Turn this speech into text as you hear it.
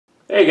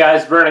Hey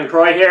guys, Vernon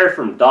Croy here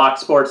from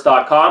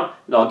DocSports.com,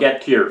 and I'll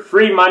get to your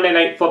free Monday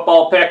Night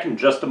Football pick in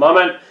just a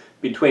moment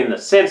between the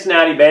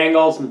Cincinnati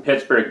Bengals and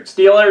Pittsburgh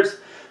Steelers.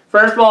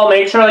 First of all,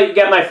 make sure that you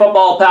get my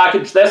football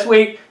package this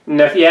week, and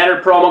if you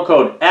enter promo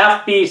code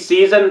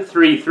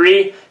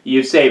FBSeason33,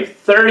 you save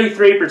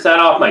 33%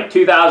 off my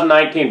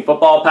 2019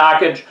 football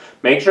package.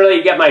 Make sure that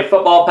you get my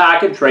football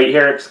package right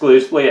here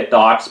exclusively at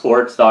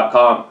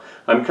DocSports.com.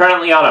 I'm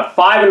currently on a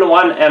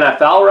 5-1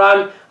 NFL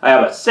run. I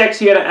have a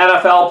 6-unit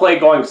NFL play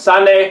going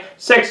Sunday,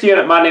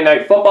 6-unit Monday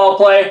Night Football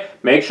play.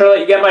 Make sure that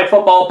you get my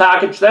football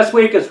package this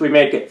week as we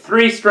make it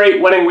 3 straight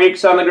winning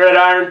weeks on the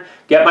gridiron.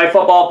 Get my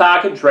football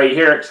package right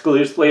here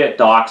exclusively at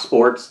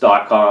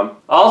DocSports.com.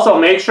 Also,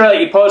 make sure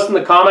that you post in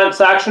the comment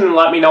section and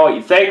let me know what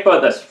you think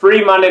about this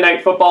free Monday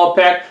Night Football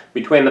pick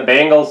between the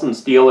Bengals and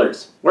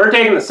Steelers. We're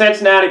taking the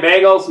Cincinnati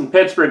Bengals and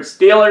Pittsburgh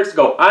Steelers to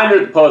go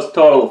under the post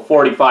total of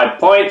 45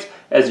 points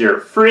as your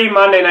free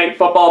Monday Night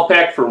Football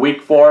pick for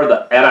Week 4 of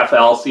the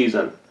NFL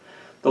season.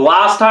 The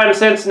last time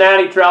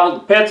Cincinnati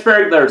traveled to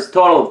Pittsburgh, there was a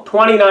total of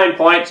 29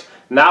 points,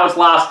 and that was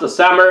last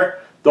December.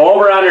 The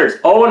over-under is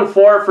 0-4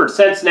 for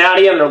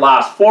Cincinnati in their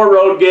last 4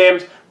 road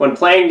games when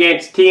playing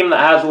against a team that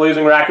has a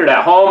losing record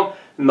at home,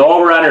 and the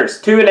over-under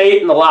is 2-8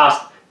 in the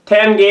last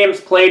 10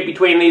 games played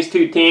between these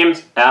two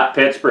teams at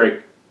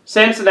Pittsburgh.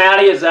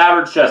 Cincinnati has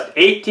averaged just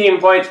 18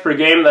 points per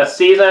game this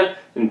season,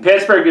 and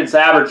Pittsburgh has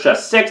averaged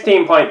just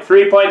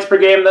 16.3 points per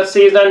game this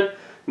season.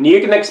 And you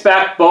can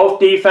expect both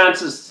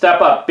defenses to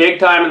step up big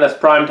time in this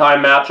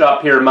primetime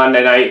matchup here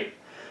Monday night.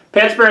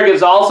 Pittsburgh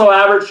has also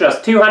averaged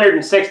just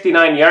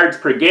 269 yards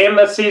per game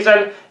this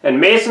season, and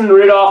Mason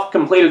Rudolph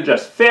completed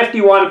just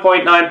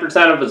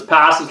 51.9% of his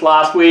passes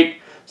last week.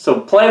 So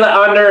play the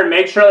under and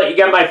make sure that you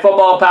get my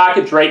football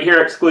package right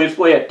here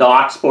exclusively at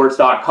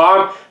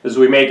DocSports.com as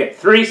we make it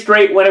 3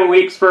 straight winning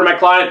weeks for my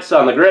clients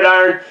on the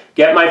gridiron.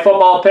 Get my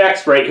football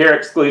picks right here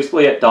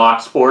exclusively at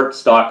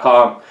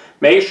DocSports.com.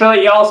 Make sure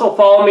that you also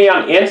follow me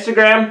on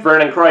Instagram,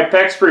 Vernon Croy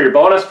Picks, for your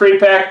bonus free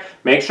pick.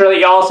 Make sure that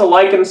you also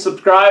like and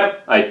subscribe.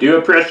 I do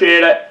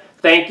appreciate it.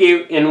 Thank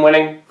you. In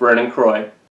winning, Vernon Croy.